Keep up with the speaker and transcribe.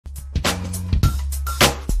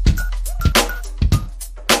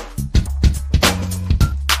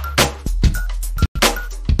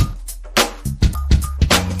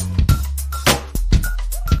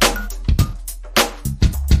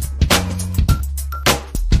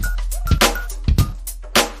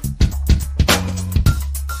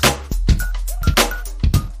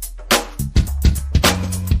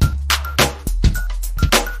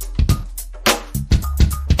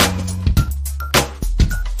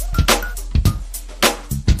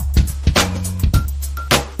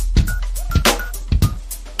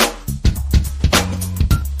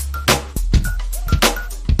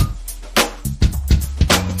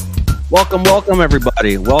welcome,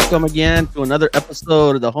 everybody. Welcome again to another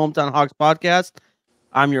episode of the Hometown Hawks podcast.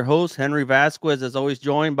 I'm your host, Henry Vasquez, as always,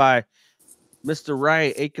 joined by Mr.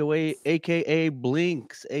 Wright, aka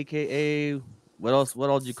Blinks, aka what else?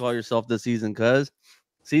 What else do you call yourself this season? Cuz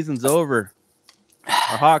season's over.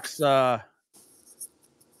 Our Hawks are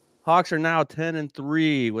now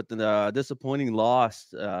 10-3 with the disappointing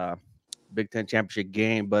loss, Big Ten championship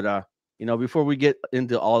game. But before we get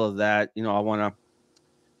into all of that, I want to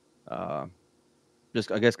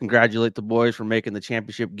just, I guess, congratulate the boys for making the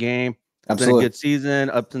championship game. It's been a good season,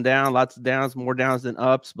 ups and downs, lots of downs, more downs than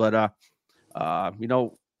ups. But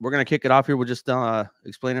we're gonna kick it off here with just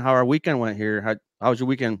explaining how our weekend went here. How was your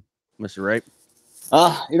weekend, Mr. Wright?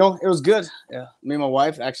 It was good. Yeah, me and my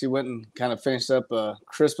wife actually went and kind of finished up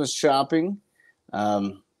Christmas shopping.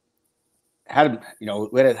 We had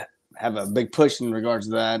to have a big push in regards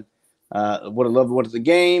to that. Would have loved to watch the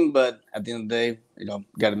game, but at the end of the day,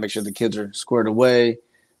 got to make sure the kids are squared away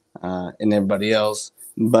and everybody else.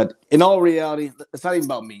 But in all reality, it's not even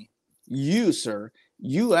about me. You, sir,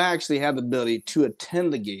 you actually have the ability to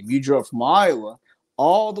attend the game. You drove from Iowa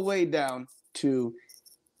all the way down to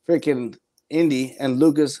freaking Indy and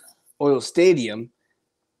Lucas Oil Stadium.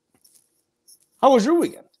 How was your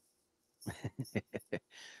weekend?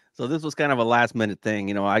 So this was kind of a last minute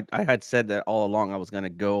thing. I had said that all along I was going to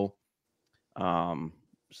go.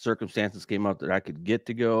 Circumstances came up that I could get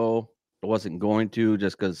to go. I wasn't going to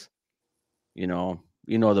just because,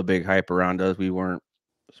 the big hype around us. We weren't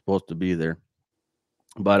supposed to be there.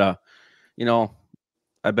 But,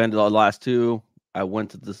 I've been to the last two. I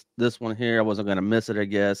went to this one here. I wasn't going to miss it, I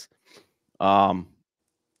guess.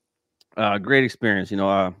 Great experience,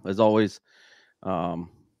 as always.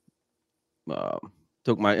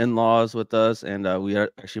 Took my in-laws with us, and we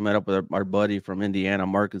actually met up with our buddy from Indiana,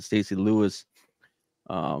 Mark and Stacy Lewis.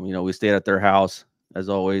 We stayed at their house as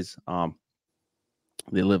always.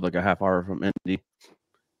 They live like a half hour from Indy.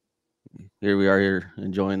 Here we are here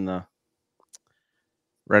enjoying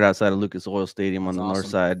right outside of Lucas Oil Stadium on the north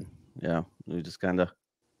side. Yeah, we just kind of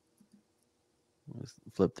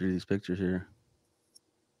flip through these pictures here.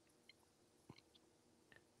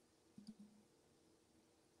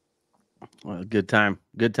 Well, good time.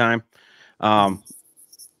 We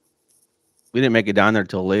didn't make it down there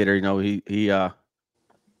till later.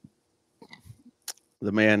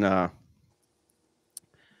 The man,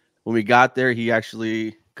 when we got there, he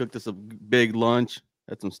actually cooked us a big lunch,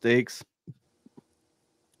 had some steaks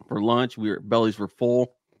for lunch. Bellies were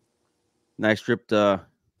full. Nice trip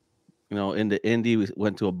into Indy. We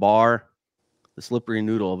went to a bar, the Slippery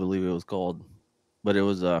Noodle, I believe it was called. But it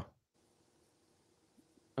was I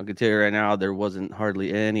can tell you right now, there wasn't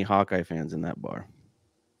hardly any Hawkeye fans in that bar.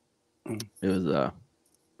 It was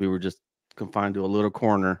we were just confined to a little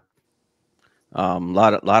corner. A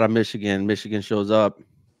lot of Michigan. Michigan shows up.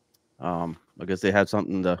 I guess they had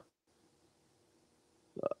something to.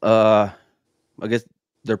 I guess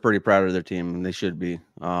they're pretty proud of their team, and they should be.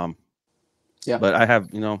 Yeah. But I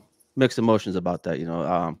have mixed emotions about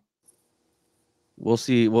that. We'll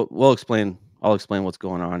see. We'll explain. I'll explain what's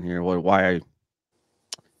going on here. Why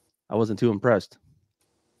I wasn't too impressed.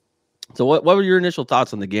 So what were your initial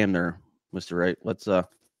thoughts on the game there, Mr. Wright? Let's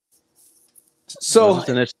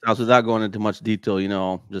initial thoughts without going into much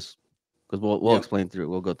detail, just because we'll explain through.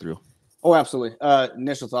 We'll go through. Oh, absolutely.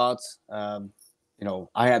 Initial thoughts. I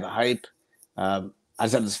had the hype. I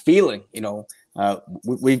just had this feeling.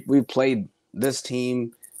 We played this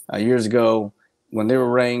team years ago when they were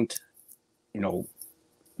ranked. They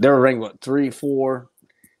were ranked what 3, 4.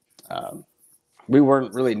 We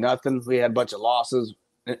weren't really nothing. We had a bunch of losses,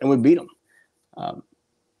 and we beat them.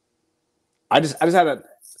 I just had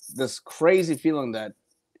this crazy feeling that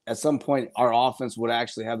at some point our offense would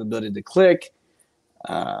actually have the ability to click.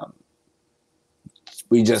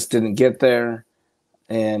 We just didn't get there.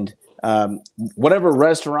 And whatever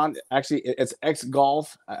restaurant, actually it's X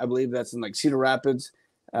Golf, I believe that's in like Cedar Rapids,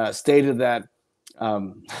 stated that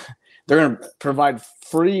they're going to provide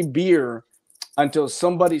free beer until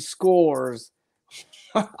somebody scores.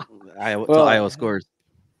 Until Iowa scores.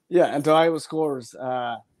 Yeah, until Iowa scores.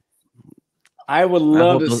 I would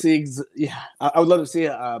love to see. I would love to see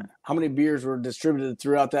how many beers were distributed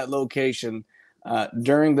throughout that location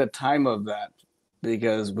during the time of that,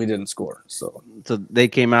 because we didn't score. So they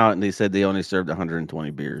came out and they said they only served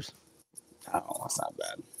 120 beers. Oh, that's not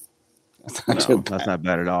bad. That's not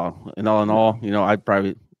bad at all. And all in all, I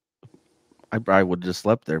probably would just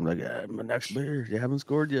slept there. I'm like, my next beer, you haven't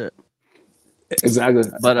scored yet. Exactly.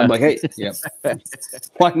 But I'm like, hey, yeah,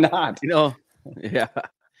 why not? Yeah.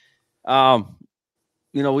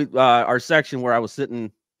 We our section where I was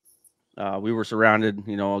sitting We were surrounded,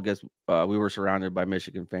 I guess we were surrounded by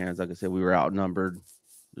Michigan fans. Like I said, we were outnumbered.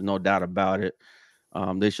 There's no doubt about it.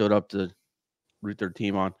 They showed up to root their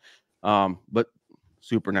team on. But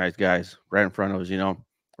super nice guys right in front of us,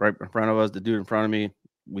 right in front of us. The dude in front of me,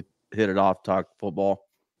 we hit it off, talked football.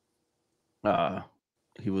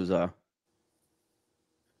 He was uh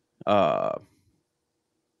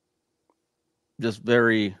just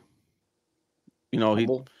very, he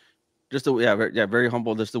Humble. just very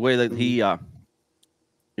humble. Just the way that he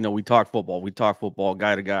we talk football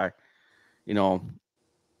guy to guy, you know.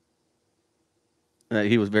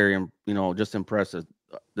 He was very, just impressive.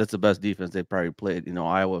 That's the best defense they probably played.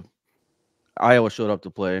 Iowa showed up to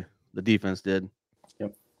play. The defense did.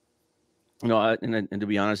 Yep. And to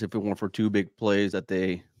be honest, if it weren't for two big plays that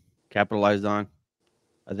they capitalized on,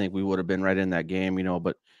 I think we would have been right in that game.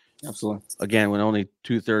 But Absolutely. again, when only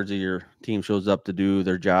 2/3 of your team shows up to do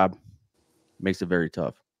their job, makes it very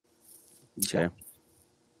tough. Okay.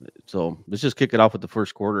 So let's just kick it off with the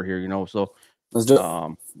first quarter here. So Let's do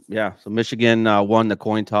it. Yeah. So Michigan won the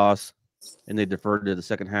coin toss, and they deferred to the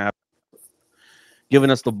second half, giving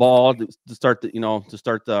us the ball to start the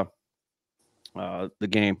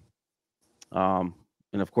game. And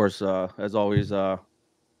of course, as always, what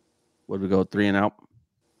did we go 3 and out?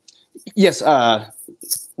 Yes.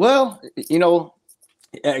 Well,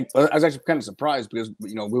 I was actually kind of surprised because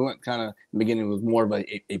we went kind of in the beginning with more of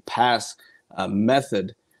a pass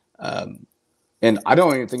method. And I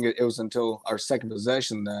don't even think it was until our second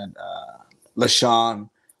possession that LaShawn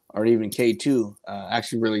or even K2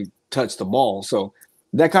 actually really touched the ball. So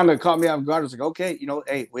that kind of caught me off guard. I was like, okay,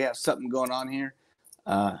 hey, we have something going on here.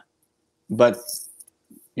 But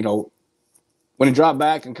when he dropped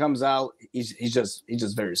back and comes out, he's just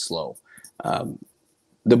very slow. The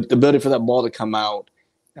ability for that ball to come out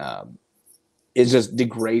is just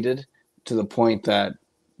degraded to the point that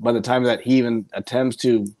by the time that he even attempts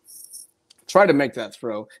to try to make that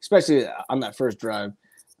throw, especially on that first drive,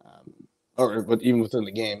 or even within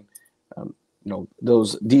the game,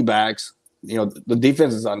 those D-backs, the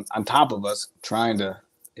defense is on top of us trying to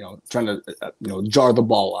jar the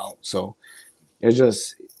ball out. So it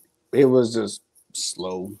was just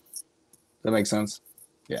slow. That makes sense?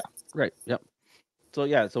 Yeah. Right. Yep.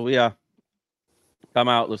 So we come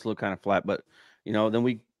out, let's look kind of flat, but then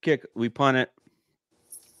we punt it,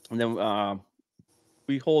 and then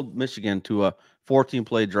we hold Michigan to a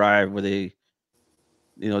 14-play drive where they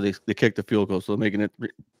kick the field goal, so making it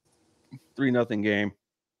 3-0 game.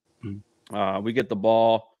 We get the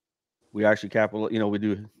ball, we actually we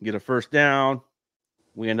do get a first down,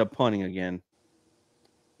 we end up punting again,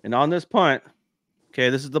 and on this punt, okay,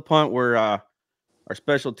 this is the punt where our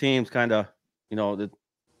special teams kind of,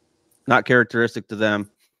 not characteristic to them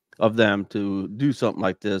to do something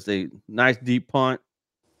like this. A nice deep punt.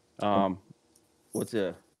 What's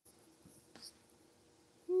it?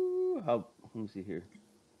 Let me see here.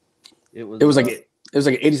 It was like an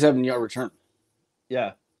 87-yard return.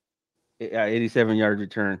 Yeah, 87-yard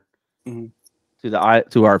return Mm-hmm.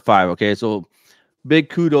 to our 5. Okay, so big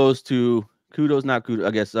kudos,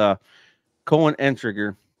 I guess. Cohen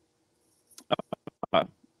Entriger.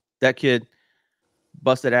 That kid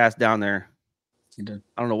busted ass down there. He did.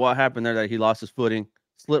 I don't know what happened there that he lost his footing,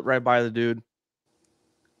 slipped right by the dude,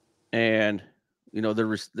 and he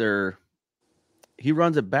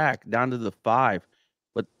runs it back down to the 5,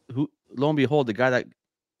 but lo and behold, the guy that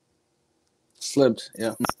slipped,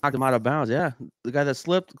 knocked him out of bounds, the guy that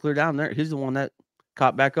slipped clear down there, he's the one that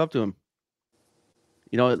caught back up to him.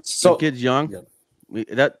 So the kid's young.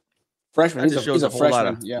 That freshman, that shows a whole freshman,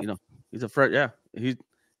 lot of he's a freshman.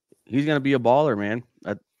 He's gonna be a baller, man.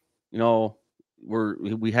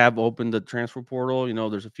 We have opened the transfer portal.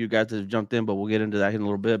 There's a few guys that have jumped in, but we'll get into that in a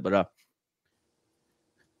little bit. But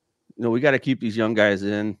we got to keep these young guys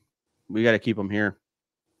in. We got to keep them here.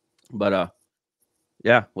 But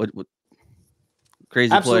what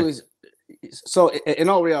crazy absolutely play. So in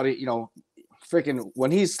all reality, freaking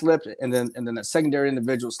when he slipped and then that secondary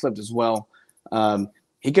individual slipped as well,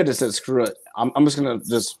 he could have said, screw it, I'm just gonna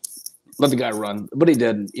just let the guy run, but he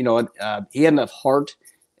didn't. He had enough heart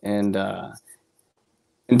and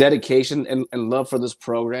dedication and love for this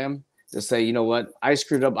program to say, you know what, I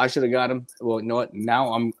screwed up, I should have got him. Well, you know what,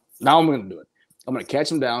 now I'm gonna do it. I'm gonna catch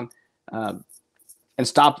him down and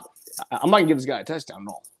stop. I'm not gonna give this guy a touchdown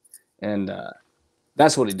at all. And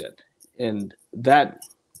that's what he did. And that,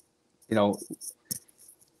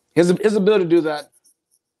 his ability to do that,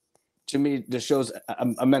 to me, just shows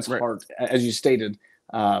immense heart, as you stated.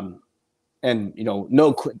 And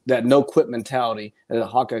no quit mentality that the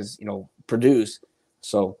Hawkeyes produce.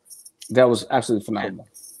 So that was absolutely phenomenal.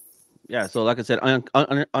 Yeah. So like I said,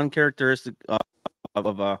 uncharacteristic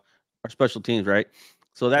of our special teams, right?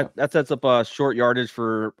 So that sets up a short yardage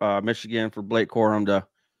for Michigan for Blake Corum to,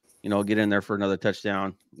 get in there for another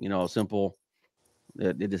touchdown. Simple.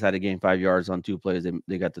 They just had to gain 5 yards on 2 plays.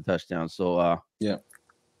 They got the touchdown. So Yeah.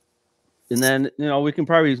 and then we can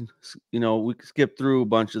probably we can skip through a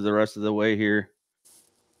bunch of the rest of the way here.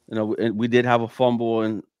 And we did have a fumble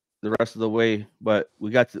and the rest of the way, but we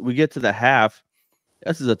get to the half.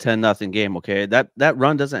 This is a 10-0 game. Okay, that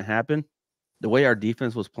run doesn't happen. The way our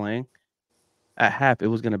defense was playing at half, it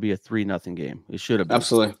was going to be a 3-0 game. It should have been.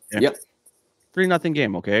 Absolutely. Okay? Yep. 3-0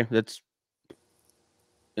 game. Okay, that's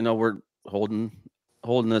we're holding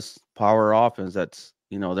this power offense. That's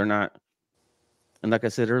they're not. And like I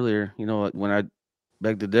said earlier, when I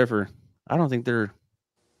beg to differ, I don't think their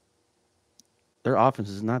offense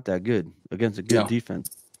is not that good against a good defense.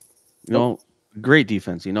 Great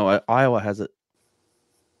defense. Iowa has it.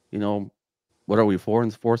 What are we,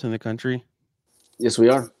 fourth in the country? Yes, we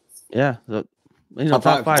are. Yeah. Top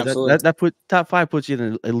five. Top five puts you in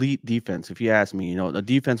an elite defense. If you ask me, the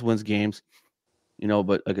defense wins games.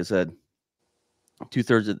 But like I said,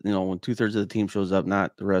 2/3 of when 2/3 of the team shows up,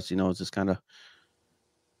 not the rest. It's just kind of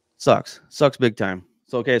sucks big time.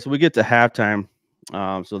 So okay, so we get to halftime.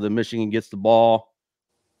 So the Michigan gets the ball,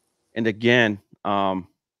 and again,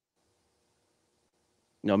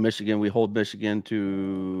 Michigan, we hold Michigan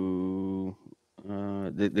to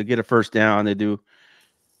they get a first down. They do,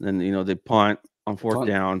 then they punt on fourth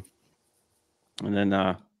down, and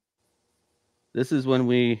then this is when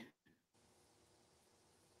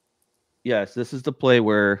this is the play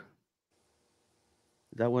where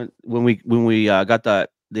when we got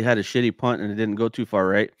that they had a shitty punt and it didn't go too far,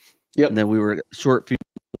 right? Yep. And then we were short field.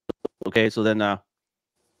 Okay, so then I'm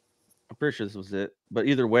pretty sure this was it, but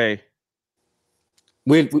either way.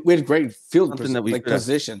 We had great field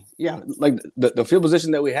position. Yeah, like the field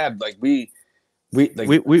position that we had, like we were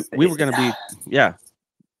gonna be, yeah,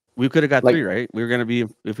 we could have got 3, right? We were gonna be,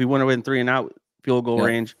 if we went away in 3 and out, field goal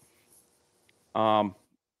range. I'm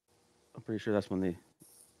pretty sure that's when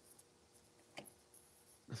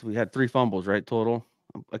we had 3 fumbles, right, total.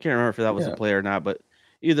 I can't remember if that was a play or not, but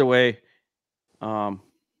either way,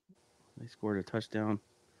 they scored a touchdown.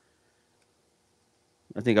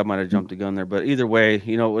 I think I might have jumped the gun there, but either way,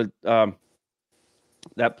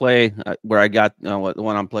 that play where I got the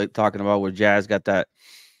one I'm talking about, where Jazz got that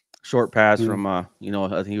short pass from I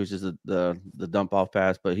think it was just the dump off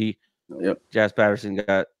pass, but Jazz Patterson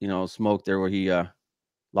got smoked there where he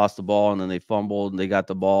lost the ball and then they fumbled and they got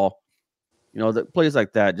the ball. The plays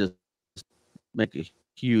like that just make a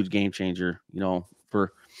huge game changer.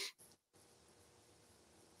 For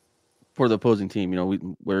the opposing team.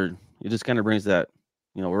 Where it just kind of brings that.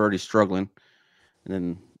 We're already struggling, and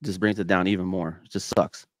then just brings it down even more. It just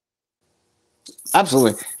sucks.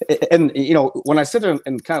 Absolutely. And, when I sit there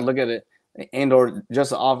and kind of look at it or just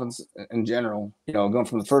the offense in general, going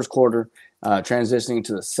from the first quarter, transitioning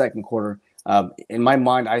to the second quarter, in my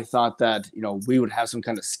mind, I thought that, we would have some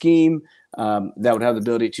kind of scheme that would have the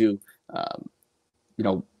ability to,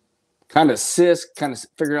 kind of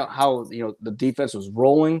figure out how, the defense was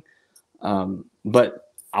rolling.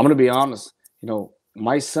 But I'm going to be honest,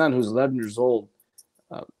 my son, who's 11 years old,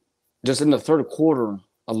 just in the third quarter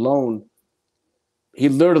alone, he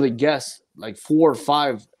literally guessed like 4 or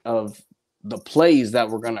 5 of the plays that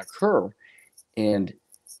were going to occur. And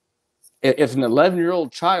if an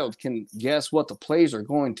 11-year-old child can guess what the plays are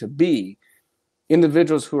going to be,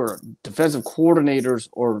 individuals who are defensive coordinators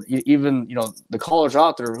or even, the callers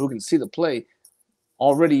out there who can see the play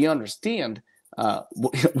already understand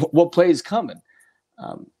what play is coming.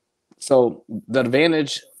 So the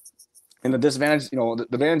advantage and the disadvantage, the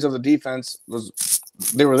advantage of the defense was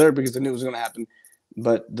they were there because they knew it was going to happen.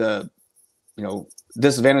 But the,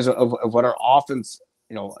 disadvantage of what our offense,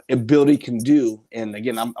 ability can do. And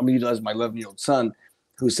again, I'm going to utilize my 11-year-old son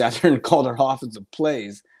who sat there and called our offensive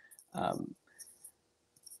plays.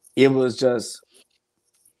 It was just,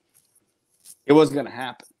 it wasn't going to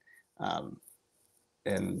happen.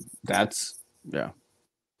 And that's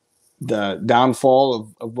the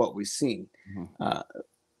downfall of what we've seen.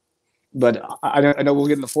 But I know we'll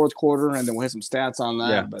get in the fourth quarter and then we'll hit some stats on that.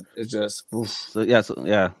 Yeah. But it's just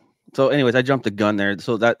So anyways, I jumped the gun there.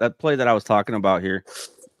 So that play that I was talking about here,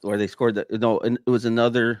 where they scored and it was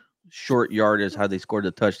another short yardage how they scored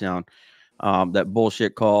the touchdown. That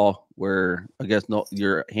bullshit call where I guess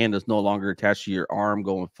your hand is no longer attached to your arm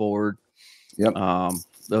going forward. Yep.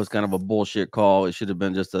 That was kind of a bullshit call. It should have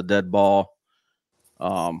been just a dead ball.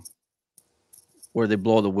 Where they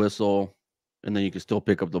blow the whistle, and then you can still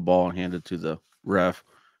pick up the ball and hand it to the ref.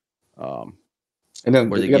 And then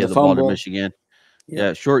where they you got gave the the ball to fumble. Michigan. Yeah.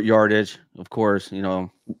 Yeah, short yardage, of course,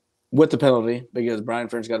 With the penalty, because Brian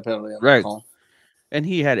Ferentz got a penalty on that right. call. And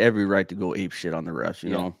he had every right to go ape shit on the refs,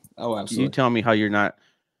 Yeah. Oh, You absolutely. tell me how you're not,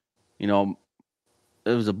 you know,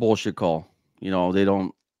 it was a bullshit call. They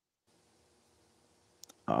don't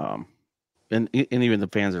um and even the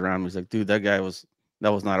fans around me was like, dude, that was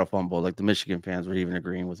not a fumble. Like the Michigan fans were even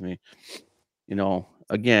agreeing with me.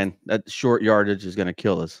 Again, that short yardage is gonna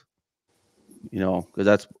kill us,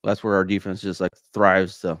 because that's where our defense just like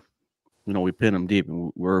thrives to, we pin them deep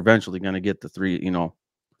and we're eventually gonna get the three,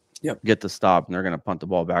 Yep. get the stop and they're gonna punt the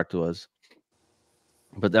ball back to us.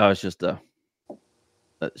 But that was just a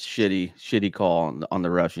shitty call on the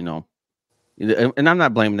refs, And I'm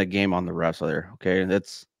not blaming the game on the refs there. Okay,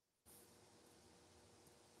 that's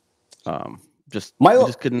just My we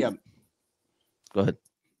just couldn't. yeah. Go ahead.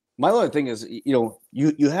 My other thing is,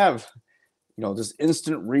 you have, this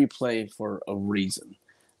instant replay for a reason.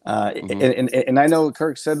 And I know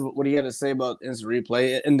Kirk said what he had to say about instant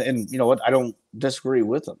replay, and you know what, I don't disagree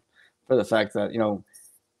with him for the fact that,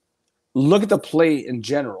 look at the play in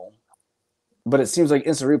general, but it seems like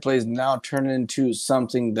instant replays now turn into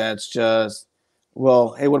something that's just,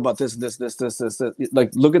 well, hey, what about this? Like,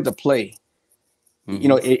 look at the play.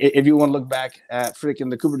 If you want to look back at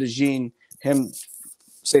freaking the Cooper DeJean, him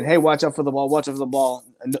saying, "Hey, watch out for the ball, watch out for the ball."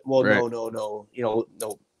 And, well, Right. no,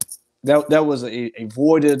 no. That was a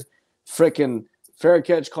voided freaking fair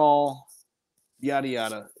catch call, yada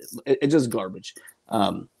yada. It's just garbage.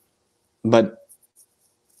 But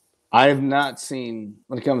I have not seen,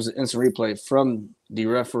 when it comes to instant replay, from the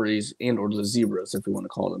referees and or the zebras, if we want to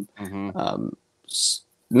call them,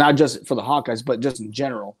 not just for the Hawkeyes, but just in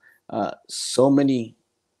general, so many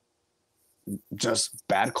just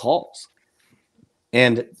bad calls.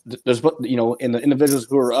 And there's, and the individuals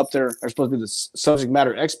who are up there are supposed to be the subject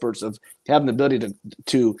matter experts of having the ability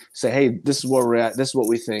to say, hey, this is where we're at, this is what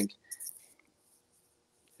we think.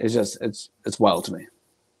 It's just, it's wild to me.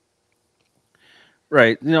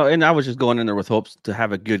 Right. And I was just going in there with hopes to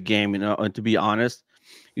have a good game, and to be honest,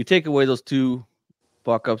 you take away those two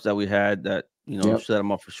fuck ups that we had that, set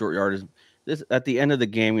them up for short yardage. This at the end of the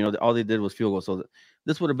game, all they did was field goal. So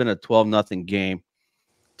this would have been a 12-0 game.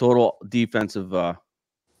 Total defensive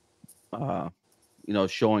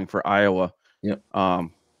showing for Iowa. Yep. And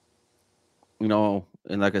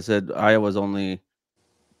like I said, Iowa's only,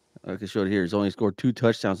 like I showed here, has only scored 2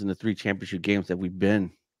 touchdowns in the 3 championship games that we've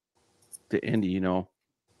been to Indy,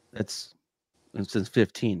 That's since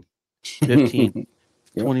 15, 15,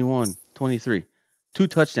 21, 23. 2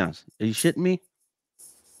 touchdowns. Are you shitting me?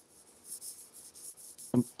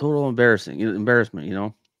 Total embarrassment,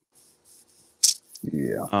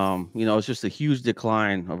 Yeah. It's just a huge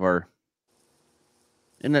decline of our.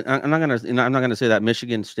 And then I'm not gonna say that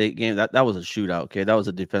Michigan State game that was a shootout. Okay, that was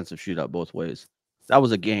a defensive shootout both ways. That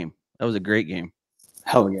was a game. That was a great game.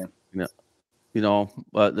 Hell of a game.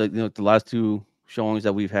 But the last 2 showings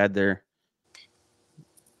that we've had there,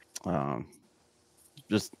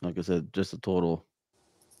 just like I said, just a total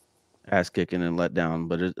ass kicking and let down.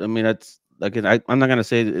 But that's like I'm not gonna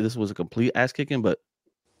say that this was a complete ass kicking, but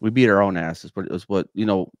we beat our own ass. It's what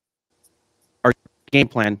our game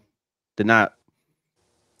plan did not.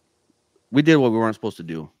 We did what we weren't supposed to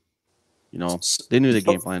do. They knew the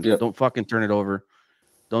game plan. Yep. Don't fucking turn it over.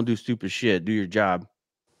 Don't do stupid shit. Do your job.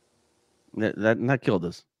 That killed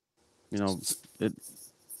us. I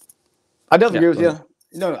definitely agree with you.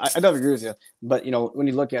 No, I definitely agree with you. But when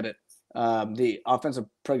you look at it, the offensive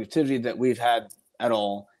productivity that we've had at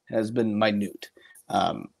all has been minute.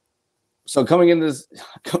 So coming into this,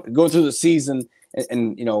 going through the season,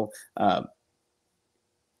 and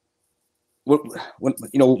when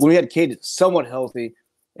we had Cade somewhat healthy,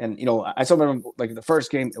 and I still remember like the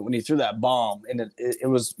first game when he threw that bomb, and it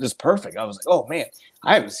was just perfect. I was like, oh man,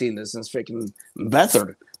 I haven't seen this since freaking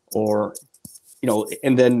Beathard, or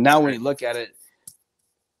and then now when you look at it,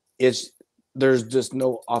 there's just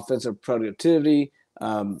no offensive productivity.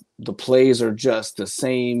 The plays are just the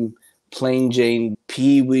same plain Jane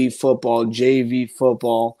Pee Wee football, JV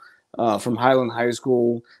football from Highland High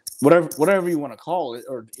School, whatever you want to call it,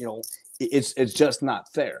 or it's just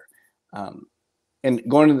not there. And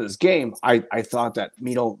going into this game, I thought that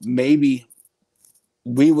maybe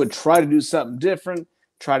we would try to do something different,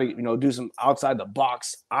 try to do some outside the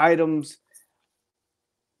box items,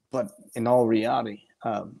 but in all reality,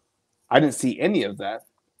 I didn't see any of that.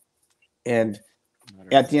 And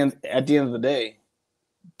at the end of the day,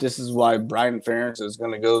 this is why Brian Ferentz is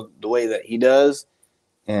going to go the way that he does.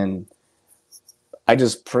 And I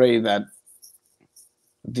just pray that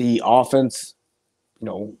the offense,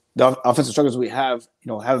 the offensive struggles we have,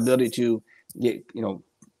 have ability to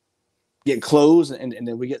get closed, and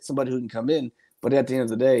then we get somebody who can come in. But at the end of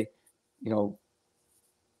the day,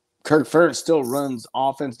 Kirk Ferentz still runs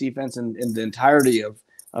offense, defense, and the entirety of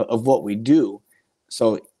what we do.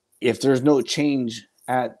 So if there's no change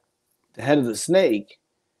at the head of the snake,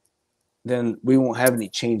 then we won't have any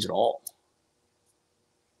change at all.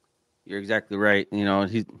 You're exactly right.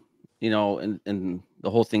 He's, and the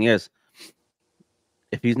whole thing is,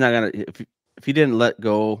 if he's not gonna, if he didn't let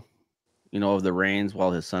go, of the reins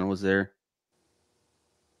while his son was there,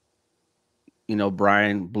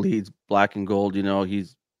 Brian bleeds black and gold.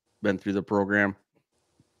 He's been through the program.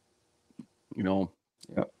 Yep.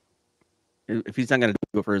 If he's not going to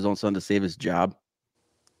do it for his own son to save his job,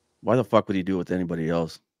 why the fuck would he do it with anybody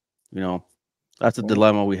else? That's a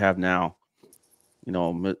dilemma we have now.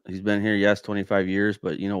 He's been here, yes, 25 years,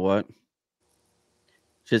 but you know what?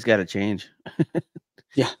 Shit's got to change.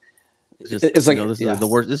 Yeah. It's like this is the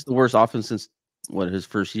worst. This is the worst offense since his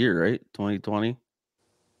first year, right? 2020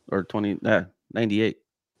 or 98.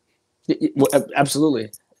 Well,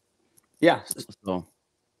 absolutely. Yeah. So,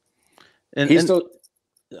 he's still.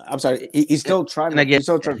 I'm sorry. He's still trying. He's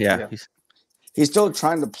still trying. Yeah. He's still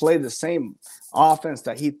trying to play the same offense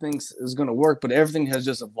that he thinks is going to work, but everything has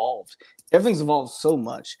just evolved. Everything's evolved so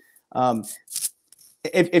much.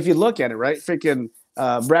 If you look at it, right, freaking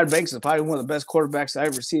Brad Banks is probably one of the best quarterbacks I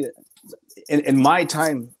ever see in my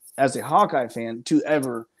time as a Hawkeye fan to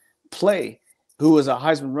ever play, who was a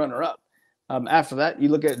Heisman runner-up. After that, you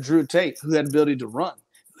look at Drew Tate, who had the ability to run,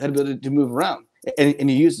 who had the ability to move around, and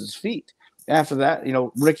he used his feet. After that,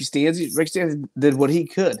 Ricky Stanzi did what he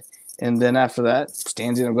could. And then after that,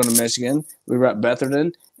 Stanzi, I'm going to Michigan. We were at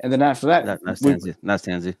Betherton. And then after that, not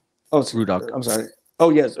Stanzi. Oh, Rudock. I'm sorry. Oh,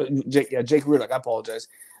 yes. Jake Rudock. I apologize.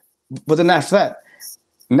 But then after that,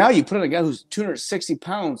 now you put in a guy who's 260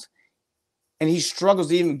 pounds and he struggles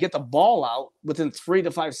to even get the ball out within 3 to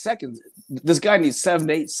 5 seconds. This guy needs 7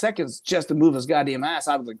 to 8 seconds just to move his goddamn ass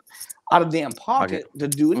out of the damn pocket to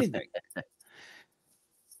do anything.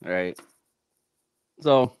 Right.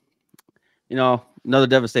 So, another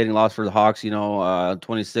devastating loss for the Hawks,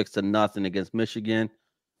 26-0 against Michigan.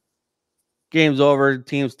 Game's over.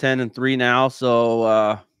 Team's 10-3 now.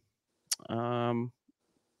 So,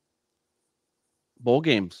 bowl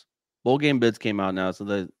game bids came out now. So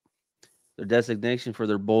their designation for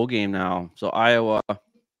their bowl game now. So Iowa,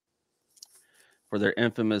 for their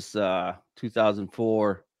infamous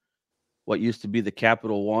 2004, what used to be the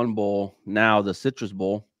Capital One Bowl, now the Citrus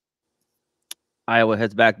Bowl. Iowa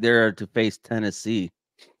heads back there to face Tennessee.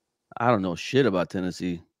 I don't know shit about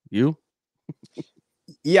Tennessee. You?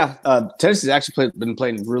 Yeah, Tennessee's actually been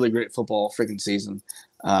playing really great football freaking season,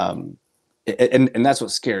 and that's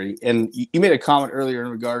what's scary. And you made a comment earlier in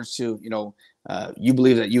regards to you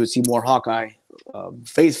believe that you would see more Hawkeye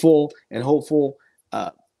faithful and hopeful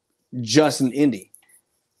just in Indy.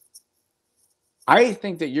 I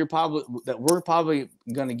think that we're probably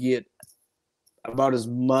going to get about as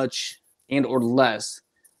much and or less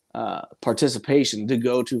participation to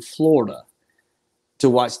go to Florida to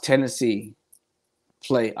watch Tennessee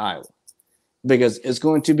play Iowa, because it's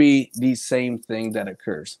going to be the same thing that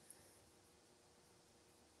occurs.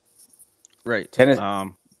 Right.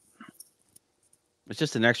 It's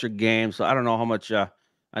just an extra game, so I don't know how much. I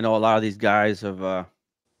know a lot of these guys have. I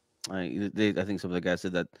think some of the guys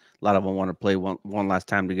said that a lot of them want to play one last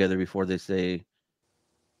time together before they say.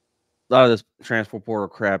 A lot of this transfer portal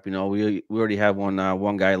crap, we already have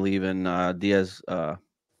one guy leaving, Diaz,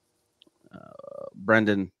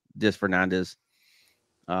 Brendan Diaz Fernandez.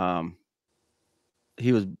 He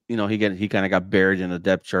was, he kind of got buried in the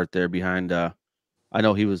depth chart there behind. I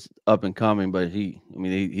know he was up and coming, but he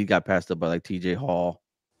got passed up by like TJ Hall.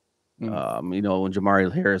 When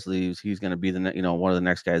Jamari Harris leaves, he's going to be one of the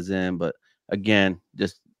next guys in. But again,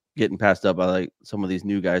 just getting passed up by like some of these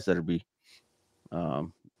new guys that are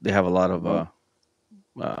they have a lot of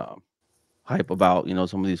hype about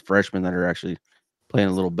some of these freshmen that are actually playing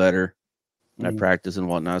a little better at practice and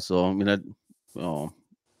whatnot. So wish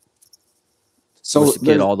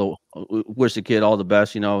the kid all the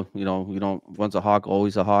best. You don't once a Hawk,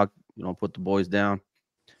 always a Hawk. You don't put the boys down.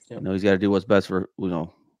 Yep. He's got to do what's best for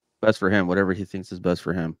him, whatever he thinks is best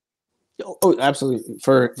for him. Oh, absolutely.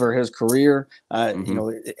 For his career,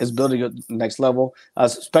 his ability to go to the next level.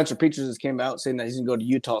 Spencer Petras just came out saying that he's going to go to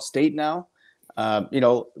Utah State now.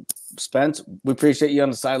 Spence, we appreciate you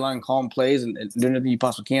on the sideline calling plays and doing everything you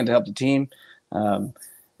possibly can to help the team. I'll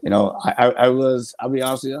be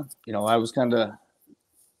honest with you, I was kind of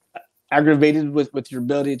aggravated with your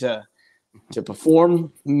ability to to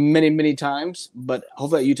perform many times, but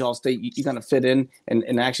hopefully at Utah State you kind of fit in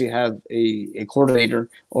and actually have a coordinator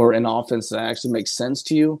or an offense that actually makes sense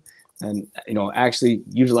to you, and actually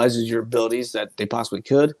utilizes your abilities that they possibly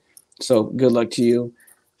could. So good luck to you.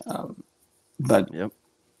 But yep.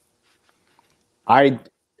 And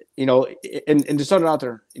to start it out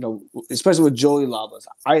there, especially with Joey Lavas,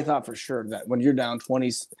 I thought for sure that when you're down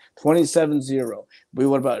 27-0, we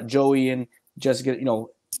went about Joey and Jessica,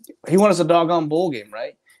 he won us a doggone bowl game,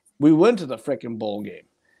 right? We went to the freaking bowl game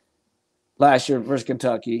last year versus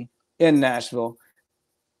Kentucky in Nashville,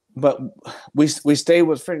 but we stayed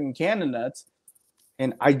with freaking Cannon Nuts,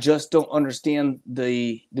 and I just don't understand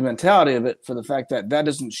the mentality of it, for the fact that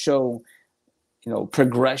doesn't show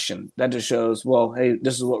progression. That just shows, well, hey,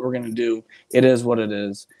 this is what we're going to do. It is what it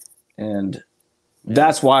is. And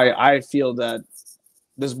that's why I feel that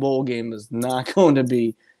this bowl game is not going to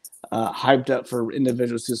be hyped up for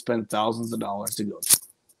individuals who spend thousands of dollars to go to.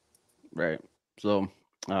 Right. So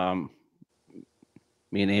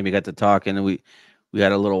me and Amy got to talking, and we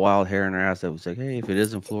had a little wild hair in our ass that was like, hey, if it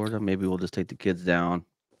is in Florida, maybe we'll just take the kids down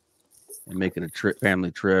and make it a family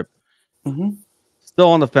trip. Mm-hmm. Still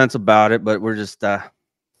on the fence about it, but we're just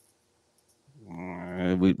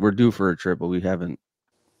we're due for a trip, but we haven't.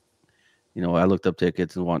 I looked up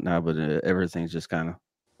tickets and whatnot, but everything's just kind of,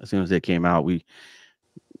 as soon as they came out, we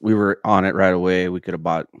were on it right away. We could have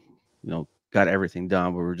bought, got everything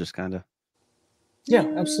done, but we're just kind of,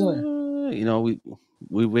 absolutely.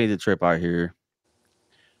 We waited the trip out here.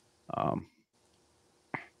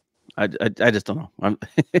 I just don't know.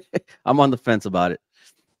 I'm on the fence about it.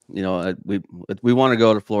 We want to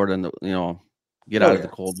go to Florida and get out of the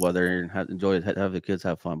cold weather and enjoy it, have the kids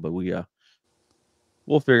have fun. But we'll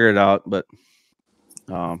figure it out. But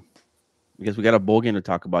because we got a bowl game to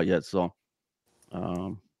talk about yet, so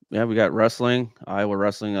we got wrestling, Iowa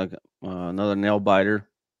wrestling, another nail biter.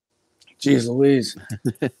 Jeez Louise.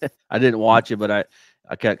 I didn't watch it, but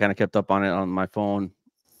I kind of kept up on it on my phone.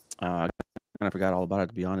 I kind of forgot all about it,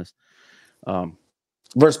 to be honest.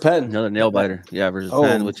 Versus Penn. Another nail biter. Versus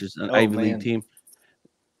Penn, which is an Ivy League team.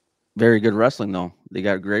 Very good wrestling, though. They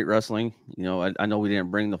got great wrestling. I know we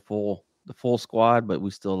didn't bring the full squad, but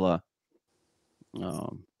we still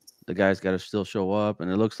the guys got to still show up,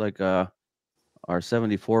 and it looks like our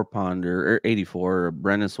 74 pounder or 84,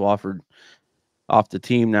 Brendan Swafford, off the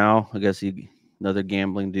team now. I guess another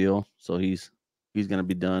gambling deal, so he's going to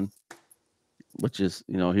be done. Which is,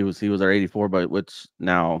 he was our 84, but which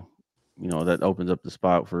now, that opens up the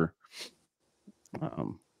spot for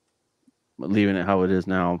leaving it how it is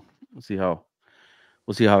now. We'll see how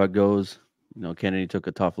it goes. Kennedy took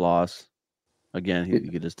a tough loss. Again, you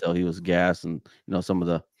could just tell he was gassed, and some of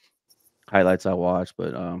the highlights I watched,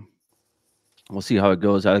 but we'll see how it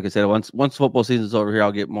goes. Like I said, once football season's over here,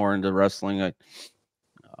 I'll get more into wrestling.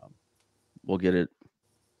 We'll get it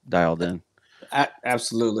dialed in.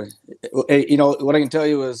 Absolutely. What I can tell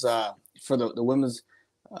you is for the women's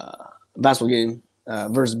basketball game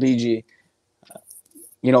versus BG,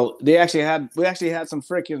 we actually had some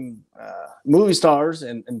freaking movie stars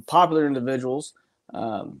and popular individuals.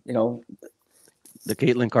 The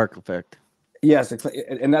Caitlin Clark effect. Yes,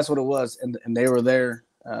 and that's what it was, and they were there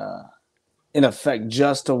in effect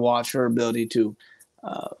just to watch her ability to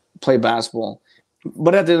play basketball.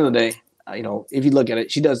 But at the end of the day, if you look at it,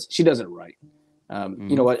 she does it right.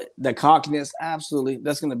 You know what? The cockiness, absolutely,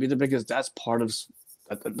 that's going to be because that's part of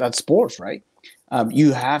that sports, right?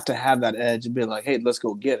 You have to have that edge and be like, hey, let's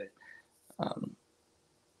go get it.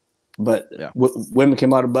 But women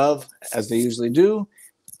came out above, as they usually do.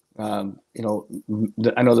 I know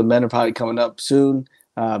the men are probably coming up soon.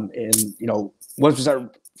 And once we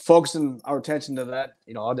start focusing our attention to that,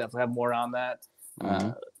 I'll definitely have more on that.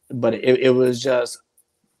 But it was just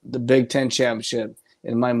the Big Ten championship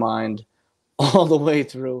in my mind all the way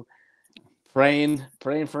through, praying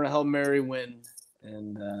for a Hail Mary win,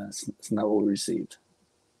 and it's not what we received.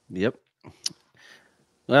 Yep.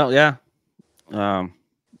 Well, yeah.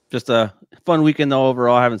 Just a fun weekend though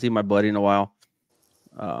overall. I haven't seen my buddy in a while.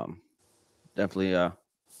 Definitely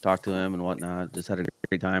talked to him and whatnot. Just had a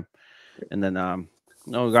great time. And then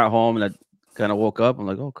we got home and I kind of woke up. I'm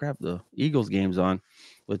like, oh crap, the Eagles game's on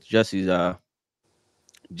with Jesse's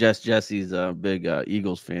Jesse's a big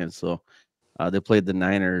Eagles fan, so they played the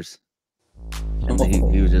Niners, and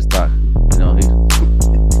he was just talking,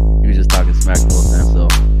 he was just talking smack the whole time. So,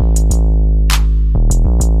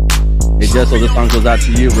 hey Jess, this song goes out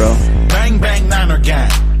to you, bro. Bang bang Niner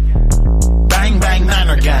gang, bang bang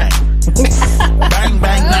Niner gang, bang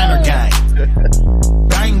bang Niner gang,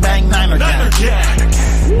 bang bang Niner gang,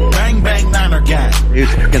 bang bang Niner gang. He was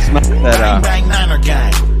freaking smack that. Bang bang Niner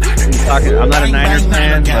gang. talking. I'm not a Niners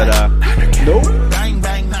fan, but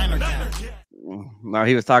no,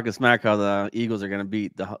 he was talking smack how the Eagles are going to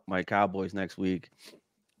beat my Cowboys next week.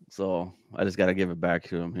 So I just got to give it back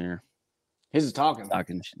to him here. He's just talking.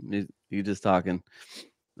 He's just talking.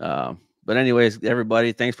 But anyways,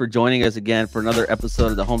 everybody, thanks for joining us again for another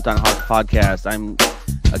episode of the Hometown Hawks podcast. I'm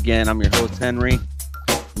your host, Henry,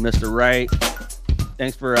 Mr. Wright.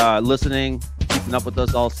 Thanks for listening, keeping up with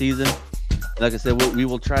us all season. Like I said, we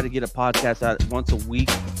will try to get a podcast out once a week.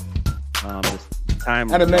 This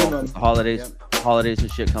time at a minimum. Holidays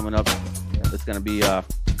and shit coming up. It's gonna be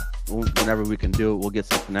whenever we can do it, we'll get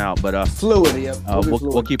something out. But fluid. Yep.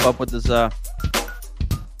 We'll keep up with this.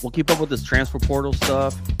 We'll keep up with this transfer portal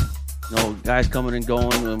stuff. You know, guys coming and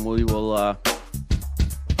going, and we will.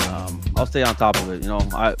 I'll stay on top of it. You know,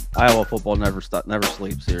 Iowa football never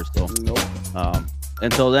sleeps here. So, nope.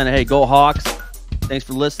 Until then, hey, go Hawks! Thanks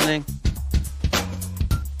for listening.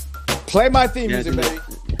 Play my theme music, baby.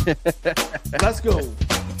 Let's go.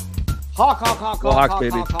 Hawk, Go Hawks,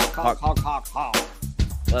 baby. Hawk.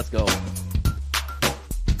 Let's go.